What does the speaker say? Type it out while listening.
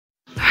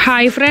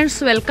Hi friends,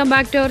 welcome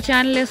back to our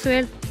channel as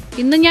well.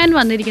 ഇന്ന് ഞാൻ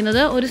വന്നിരിക്കുന്നത്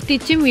ഒരു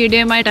സ്റ്റിച്ചിങ്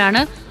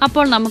വീഡിയോയുമായിട്ടാണ്.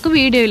 അപ്പോൾ നമുക്ക്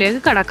വീഡിയോയിലേക്ക്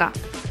കടക്കാം.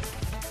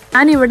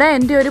 ഞാൻ ഇവിടെ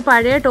എൻ്റെ ഒരു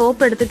പഴയ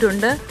ടോപ്പ്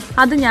എടുത്തിട്ടുണ്ട്.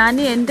 അത് ഞാൻ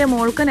എൻ്റെ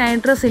മോൾക്ക്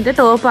നൈറ്റ് ഡ്രസ്സിന്റെ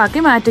ടോപ്പ്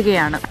ആക്കി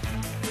മാറ്റുകയാണ്.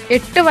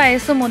 8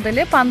 വയസ്സ് മുതൽ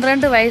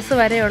 12 വയസ്സ്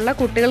വരെയുള്ള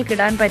കുട്ടികൾക്ക്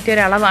ഇടാൻ പറ്റിയ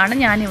ഒരു അളവാണ്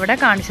ഞാൻ ഇവിടെ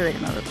കാണിച്ചു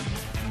തരുന്നത്.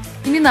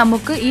 ഇനി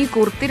നമുക്ക് ഈ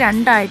കുർത്തി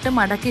രണ്ടായിട്ട്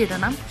മടക്കി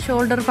ഇടണം.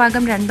 ഷോൾഡർ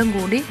ഭാഗം രണ്ടും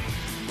കൂടി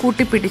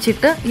കൂട്ടി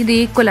പിടിച്ചിട്ട് ഇത്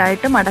ഈക്വൽ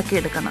ആയിട്ട് മടക്കി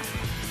എടുക്കണം.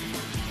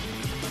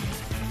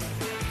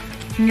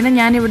 ഇങ്ങനെ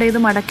ഞാൻ ഇവിടെ ഇത്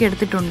മടക്കി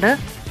എടുത്തിട്ടുണ്ട്.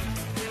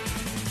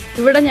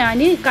 ഇവിടെ ഞാൻ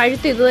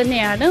കഴുത്ത് ഇത്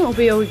തന്നെയാണ്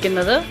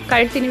ഉപയോഗിക്കുന്നത്.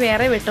 കഴുത്തിന്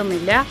വേറെ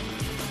വെട്ടുന്നില്ല.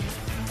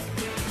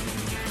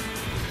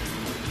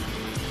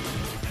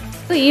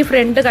 ഈ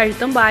ഫ്രണ്ട്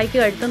കഴുത്തും ബാക്ക്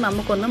കഴുത്തും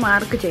നമുക്കൊന്ന്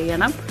മാർക്ക്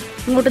ചെയ്യണം.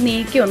 ഇങ്ങോട്ട്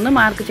നീക്കി ഒന്ന്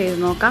മാർക്ക് ചെയ്ത്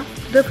നോക്കാം.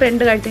 ഇത്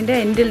ഫ്രണ്ട് കഴുത്തിൻ്റെ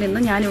എൻഡിൽ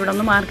നിന്ന് ഞാൻ ഇവിടെ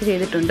ഒന്ന് മാർക്ക്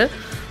ചെയ്തിട്ടുണ്ട്.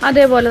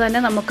 അതേപോലെ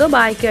തന്നെ നമുക്ക്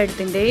ബാക്ക്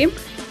കഴുത്തിൻ്റെയും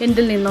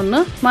എൻഡിൽ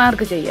നിന്നൊന്ന്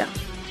മാർക്ക് ചെയ്യാം.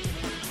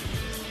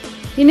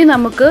 ഇനി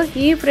നമുക്ക്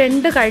ഈ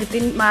ഫ്രണ്ട്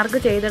കഴുത്തിൻ മാർക്ക്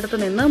ചെയ്തെടുത്ത്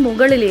നിന്ന്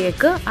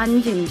മുകളിലേക്ക്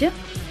 5 ഇഞ്ച്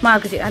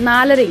മാർക്ക് ചെയ്യാം.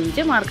 4.5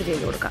 ഇഞ്ച് മാർക്ക്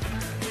ചെയ്ത് കൊടുക്കാം.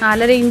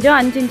 4.5 ഇഞ്ചോ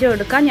 5 ഇഞ്ചോ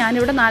എടുക്കാം.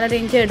 ഞാനിവിടെ 4.5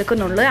 ഇഞ്ച്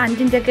എടുക്കുന്നുള്ളൂ.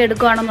 5 ഇഞ്ചൊക്കെ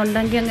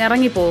എടുക്കുകയാണെന്നുണ്ടെങ്കിൽ അങ്ങ്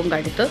ഇറങ്ങിപ്പോകും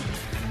കഴുത്ത്.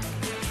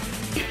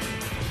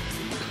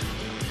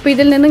 അപ്പോൾ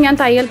ഇതിൽ നിന്ന് ഞാൻ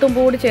തയ്യൽ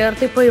തുമ്പ് കൂടി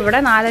ചേർത്ത് ഇപ്പോൾ ഇവിടെ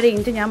 4.5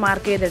 ഇഞ്ച് ഞാൻ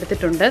മാർക്ക്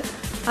ചെയ്തെടുത്തിട്ടുണ്ട്.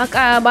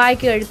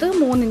 ബാക്ക് കഴുത്ത്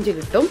 3 ഇഞ്ച്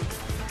കിട്ടും.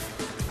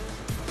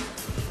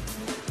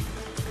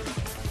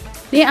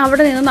 ഇനി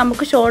അവിടെ നിന്ന്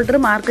നമുക്ക് ഷോൾഡർ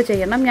മാർക്ക്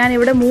ചെയ്യണം.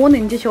 ഞാനിവിടെ 3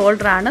 ഇഞ്ച്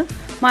ഷോൾഡറാണ്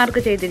മാർക്ക്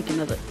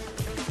ചെയ്തിരിക്കുന്നത്.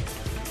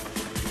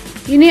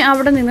 ഇനി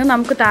അവിടെ നിന്ന്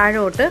നമുക്ക്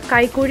താഴോട്ട്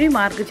കൈക്കുഴി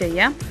മാർക്ക്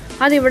ചെയ്യാം.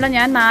 അതിവിടെ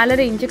ഞാൻ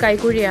 4.5 ഇഞ്ച്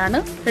കൈക്കുഴിയാണ്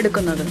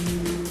എടുക്കുന്നത്.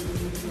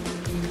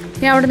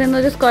 ഇനി അവിടെ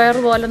നിന്നൊരു സ്ക്വയർ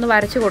പോലെ ഒന്ന്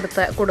വരച്ച്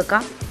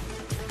കൊടുക്കാം.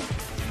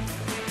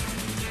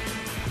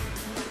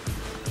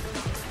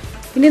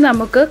 ഇനി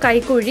നമുക്ക്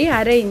കൈക്കുഴി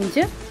 1/2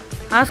 ഇഞ്ച്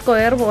ആ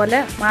സ്ക്വയർ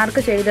പോലെ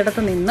മാർക്ക്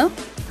ചെയ്തിടത്ത് നിന്ന്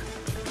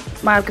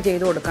മാർക്ക്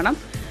ചെയ്ത് കൊടുക്കണം.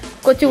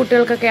 കൊച്ചു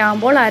കുട്ടികൾക്കൊക്കെ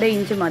ആകുമ്പോൾ 1/2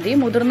 ഇഞ്ച് മതി.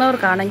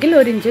 മുതിർന്നവർക്കാണെങ്കിൽ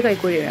 1 ഇഞ്ച്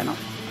കൈക്കുഴി വേണം.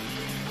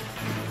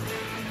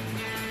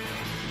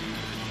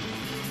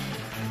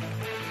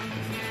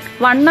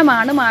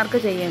 വണ്ണമാണ് മാർക്ക്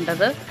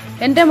ചെയ്യേണ്ടത്.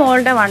 എൻ്റെ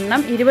മോളുടെ വണ്ണം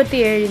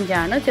 27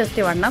 ഇഞ്ചാണ്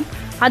ചെസ്റ്റ് വണ്ണം.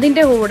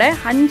 അതിൻ്റെ കൂടെ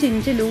 5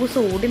 ഇഞ്ച് ലൂസ്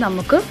കൂടി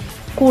നമുക്ക്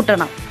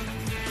കൂട്ടണം.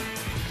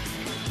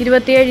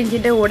 27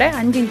 ഇഞ്ചിൻ്റെ കൂടെ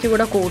 5 ഇഞ്ച്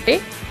കൂടെ കൂട്ടി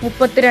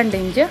 32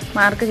 ഇഞ്ച്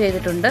മാർക്ക്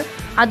ചെയ്തിട്ടുണ്ട്.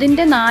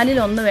 അതിൻ്റെ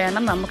 4/1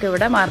 വേണം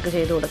നമുക്കിവിടെ മാർക്ക്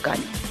ചെയ്ത്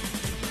കൊടുക്കാൻ.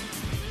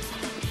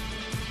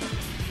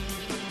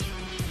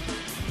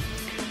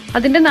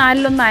 അതിൻ്റെ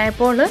 4/1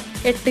 ആയപ്പോൾ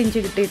 8 ഇഞ്ച്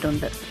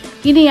കിട്ടിയിട്ടുണ്ട്.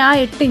 ഇനി ആ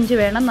 8 ഇഞ്ച്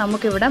വേണം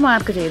നമുക്കിവിടെ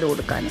മാർക്ക് ചെയ്ത്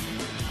കൊടുക്കാൻ.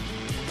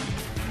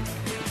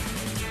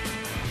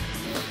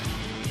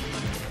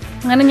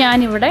 അങ്ങനെ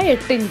ഞാനിവിടെ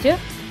 8 ഇഞ്ച്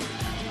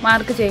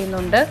മാർക്ക്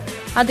ചെയ്യുന്നുണ്ട്.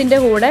 അതിൻ്റെ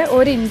കൂടെ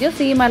 1 ഇഞ്ച്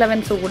സീം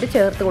അലവൻസ് കൂടി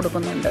ചേർത്ത്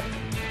കൊടുക്കുന്നുണ്ട്.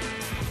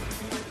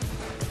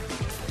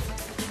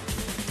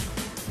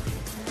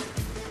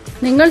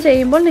 നിങ്ങൾ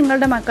ചെയ്യുമ്പോൾ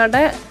നിങ്ങളുടെ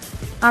മക്കളുടെ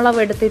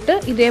അളവെടുത്തിട്ട്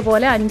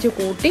ഇതേപോലെ 5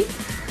 കൂട്ടി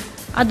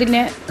അതിനെ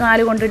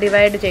 4 കൊണ്ട്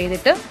ഡിവൈഡ്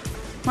ചെയ്തിട്ട്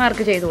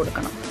മാർക്ക് ചെയ്ത്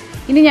കൊടുക്കണം.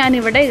 ഇനി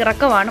ഞാനിവിടെ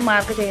ഇറക്കമാണ്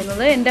മാർക്ക്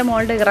ചെയ്യുന്നത്. എൻ്റെ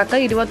മോളുടെ ഇറക്കം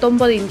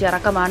 29 ഇഞ്ച്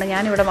ഇറക്കമാണ്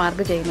ഞാനിവിടെ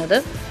മാർക്ക് ചെയ്യുന്നത്.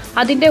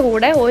 അതിൻ്റെ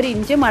കൂടെ 1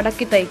 ഇഞ്ച്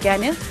മടക്കി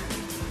തയ്ക്കാൻ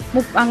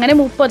അങ്ങനെ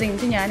 30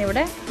 ഇഞ്ച്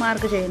ഞാനിവിടെ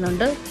മാർക്ക്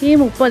ചെയ്യുന്നുണ്ട്. ഈ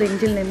 30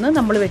 ഇഞ്ചിൽ നിന്ന്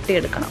നമ്മൾ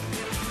വെട്ടിയെടുക്കണം.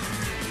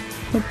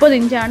 30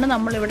 ഇഞ്ചാണ്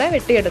നമ്മളിവിടെ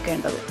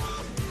വെട്ടിയെടുക്കേണ്ടത്.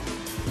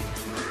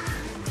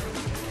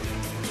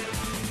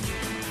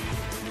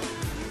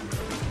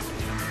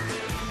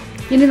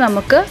 ഇനി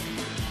നമുക്ക്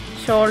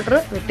ഷോൾഡർ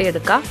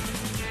വെട്ടിയെടുക്കാം.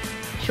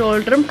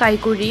 ഷോൾഡറും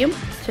കൈക്കുഴിയും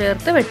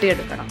ചേർത്ത്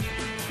വെട്ടിയെടുക്കണം.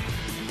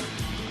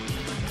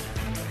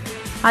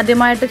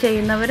 ആദ്യമായിട്ട്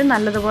ചെയ്യുന്നവർ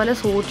നല്ലതുപോലെ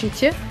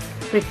സൂക്ഷിച്ച്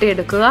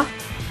വെട്ടിയെടുക്കുക.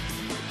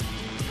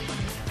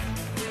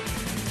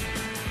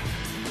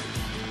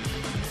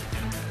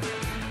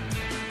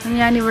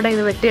 ഞാനിവിടെ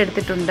ഇത്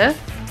വെട്ടിയെടുത്തിട്ടുണ്ട്.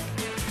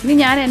 ഇനി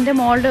ഞാൻ എൻ്റെ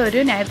മോളുടെ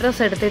ഒരു നൈറ്റ്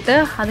ഡ്രസ്സ് എടുത്തിട്ട്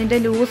അതിൻ്റെ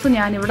ലൂസ്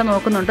ഞാനിവിടെ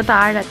നോക്കുന്നുണ്ട്.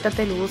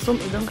 താഴറ്റത്തെ ലൂസും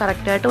ഇതും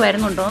കറക്റ്റായിട്ട്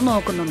വരുന്നുണ്ടോ എന്ന്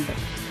നോക്കുന്നുണ്ട്.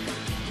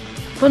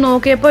 ഇപ്പോൾ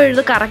നോക്കിയപ്പോൾ ഇത്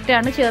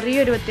കറക്റ്റാണ്.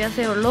 ചെറിയൊരു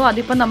വ്യത്യാസമേ ഉള്ളൂ.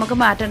 അതിപ്പോൾ നമുക്ക്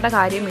മാറ്റേണ്ട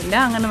കാര്യമില്ല.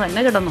 അങ്ങനെ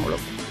തന്നെ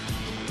കിടന്നോളും.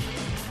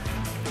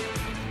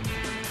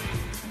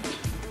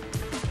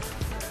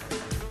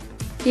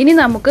 ഇനി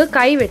നമുക്ക്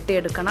കൈ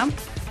വെട്ടിയെടുക്കണം.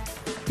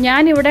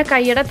 ഞാനിവിടെ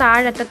കൈയുടെ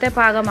താഴറ്റത്തെ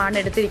ഭാഗമാണ്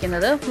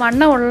എടുത്തിരിക്കുന്നത്.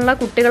 വണ്ണമുള്ള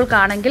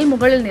കുട്ടികൾക്കാണെങ്കിൽ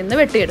മുകളിൽ നിന്ന്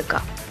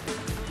വെട്ടിയെടുക്കാം.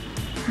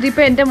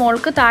 ഇതിപ്പോൾ എൻ്റെ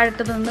മോൾക്ക്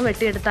താഴത്ത് നിന്ന്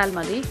വെട്ടിയെടുത്താൽ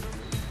മതി.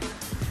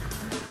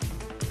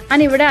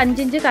 ഞാനിവിടെ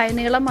 5 ഇഞ്ച്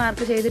കൈനീളം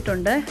മാർക്ക്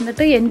ചെയ്തിട്ടുണ്ട്.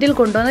 എന്നിട്ട് എൻഡിൽ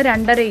കൊണ്ടുവന്ന്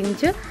 2.5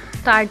 ഇഞ്ച്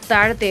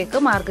താഴത്തേക്ക്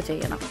മാർക്ക്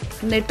ചെയ്യണം.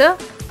 എന്നിട്ട്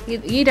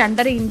ഈ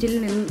 2.5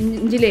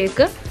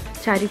 ഇഞ്ചിലേക്ക്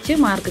ചരിച്ച്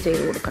മാർക്ക്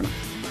ചെയ്ത് കൊടുക്കണം.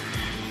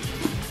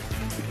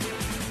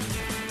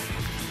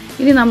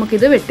 ഇനി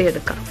നമുക്കിത്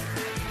വെട്ടിയെടുക്കാം.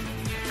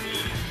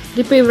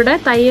 ഇതിപ്പോൾ ഇവിടെ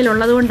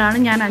തയ്യലുള്ളത് കൊണ്ടാണ്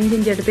ഞാൻ 5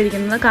 ഇഞ്ച്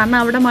എടുത്തിരിക്കുന്നത്. കാരണം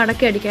അവിടെ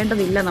മടക്കി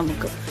അടിക്കേണ്ടതില്ല.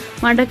 നമുക്ക്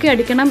മടക്കി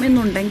അടിക്കണം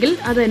എന്നുണ്ടെങ്കിൽ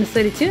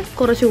അതനുസരിച്ച്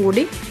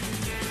കുറച്ചുകൂടി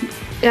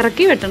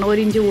ഇറക്കി വെട്ടണം.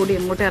 1 ഇഞ്ച് കൂടി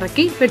ഇങ്ങോട്ട്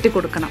ഇറക്കി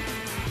വെട്ടിക്കൊടുക്കണം.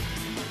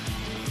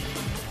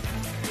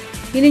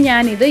 ഇനി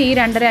ഞാനിത് ഈ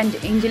 2.5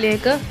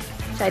 ഇഞ്ചിലേക്ക്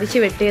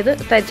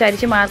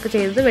ചരിച്ച് മാർക്ക്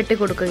ചെയ്തത്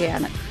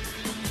വെട്ടിക്കൊടുക്കുകയാണ്.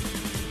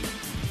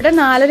 ഇവിടെ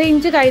 4.5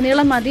 ഇഞ്ച്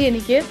കൈനീളം മതി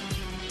എനിക്ക്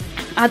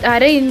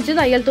 1/2 ഇഞ്ച്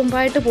തയ്യൽ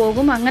തുമ്പായിട്ട്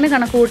പോകും. അങ്ങനെ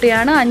കണക്ക്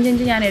കൂട്ടിയാണ് 5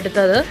 ഇഞ്ച് ഞാൻ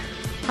എടുത്തത്.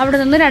 അവിടെ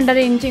നിന്ന്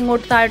 2.5 ഇഞ്ച്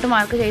ഇങ്ങോട്ട് താഴോട്ട്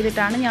മാർക്ക്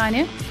ചെയ്തിട്ടാണ് ഞാൻ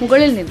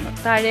മുകളിൽ നിന്ന്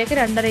താഴേക്ക്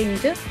 2.5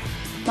 ഇഞ്ച്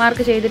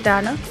മാർക്ക്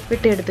ചെയ്തിട്ടാണ്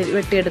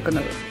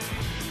വെട്ടിയെടുക്കുന്നത്.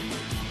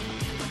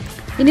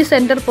 ഇനി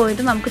സെൻറ്റർ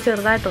പോയിന്റ് നമുക്ക്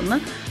ചെറുതായിട്ടൊന്ന്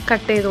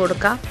കട്ട് ചെയ്ത്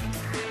കൊടുക്കാം.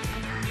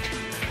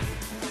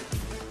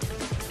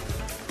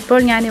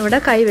 ഇപ്പോൾ ഞാനിവിടെ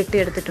കൈ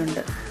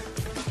വെട്ടിയെടുത്തിട്ടുണ്ട്.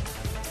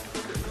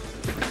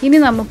 ഇനി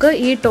നമുക്ക്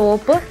ഈ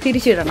ടോപ്പ്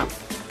തിരിച്ചിടണം.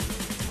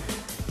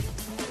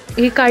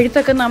 ഈ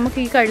കഴുത്തൊക്കെ നമുക്ക്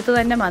ഈ കഴുത്ത്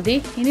തന്നെ മതി.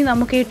 ഇനി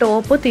നമുക്ക് ഈ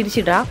ടോപ്പ്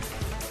തിരിച്ചിടാം.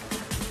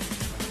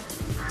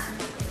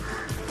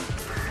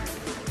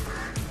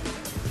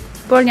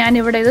 ഇപ്പോൾ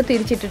ഞാനിവിടെ ഇത്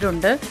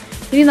തിരിച്ചിട്ടിട്ടുണ്ട്.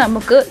 ഇനി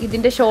നമുക്ക്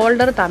ഇതിൻ്റെ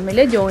ഷോൾഡർ തമ്മിൽ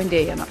ജോയിൻ്റ്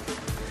ചെയ്യണം.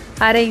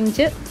 1/2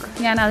 ഇഞ്ച്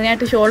ഞാൻ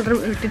അതിനായിട്ട് ഷോൾഡർ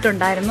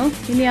ഇട്ടിട്ടുണ്ടായിരുന്നു.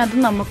 ഇനി അത്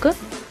നമുക്ക്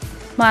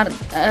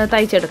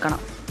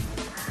തയ്ച്ചെടുക്കണം.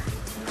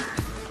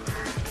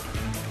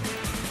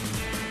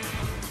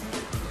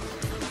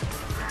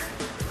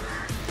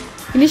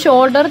 ഇനി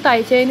ഷോൾഡർ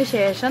തയ്ച്ചതിന്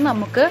ശേഷം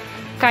നമുക്ക്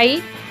കൈ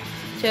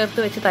ചേർത്ത്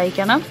വെച്ച്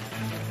തയ്ക്കണം.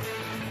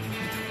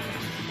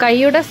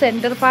 കൈയുടെ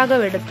സെൻറ്റർ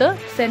ഭാഗം എടുത്ത്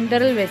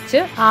സെൻറ്ററിൽ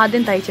വെച്ച്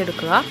ആദ്യം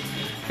തയ്ച്ചെടുക്കുക.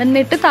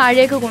 എന്നിട്ട്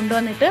താഴേക്ക്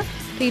കൊണ്ടുവന്നിട്ട്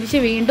തിരിച്ച്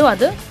വീണ്ടും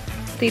അത്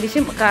തിരിച്ച്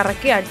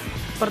കറക്കി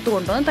അപ്പുറത്ത്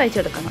കൊണ്ടുവന്ന്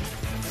തയ്ച്ചെടുക്കണം.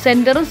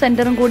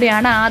 സെൻറ്ററും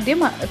കൂടിയാണ്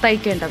ആദ്യം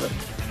തയ്ക്കേണ്ടത്.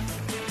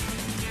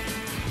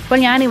 അപ്പോൾ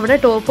ഞാനിവിടെ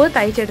ടോപ്പ്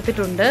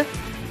തയ്ച്ചെടുത്തിട്ടുണ്ട്.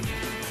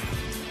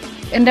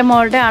 എൻ്റെ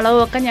മോളുടെ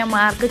അളവൊക്കെ ഞാൻ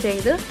മാർക്ക്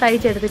ചെയ്ത്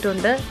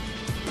തയ്ച്ചെടുത്തിട്ടുണ്ട്.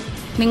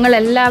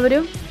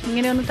 നിങ്ങളെല്ലാവരും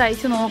ഇങ്ങനെയൊന്ന്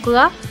തയ്ച്ച് നോക്കുക.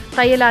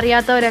 തയ്യൽ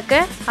അറിയാത്തവരൊക്കെ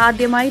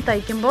ആദ്യമായി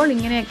തയ്ക്കുമ്പോൾ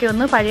ഇങ്ങനെയൊക്കെ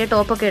ഒന്ന് പഴയ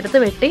ടോപ്പൊക്കെ എടുത്ത്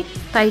വെട്ടി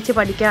തയ്ച്ച്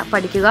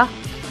പഠിക്കുക.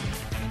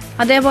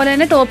 അതേപോലെ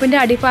തന്നെ ടോപ്പിൻ്റെ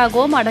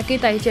അടിഭാഗവും മടക്കി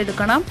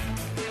തയ്ച്ചെടുക്കണം.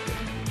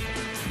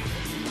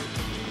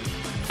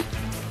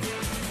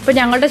 ഇപ്പോൾ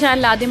ഞങ്ങളുടെ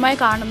ചാനൽ ആദ്യമായി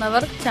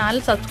കാണുന്നവർ ചാനൽ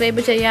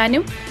സബ്സ്ക്രൈബ്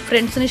ചെയ്യാനും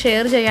ഫ്രണ്ട്സിന്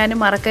ഷെയർ ചെയ്യാനും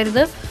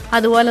മറക്കരുത്.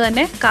 അതുപോലെ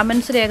തന്നെ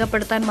കമൻറ്റ്സ്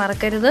രേഖപ്പെടുത്താൻ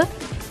മറക്കരുത്.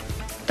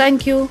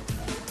 Thank you.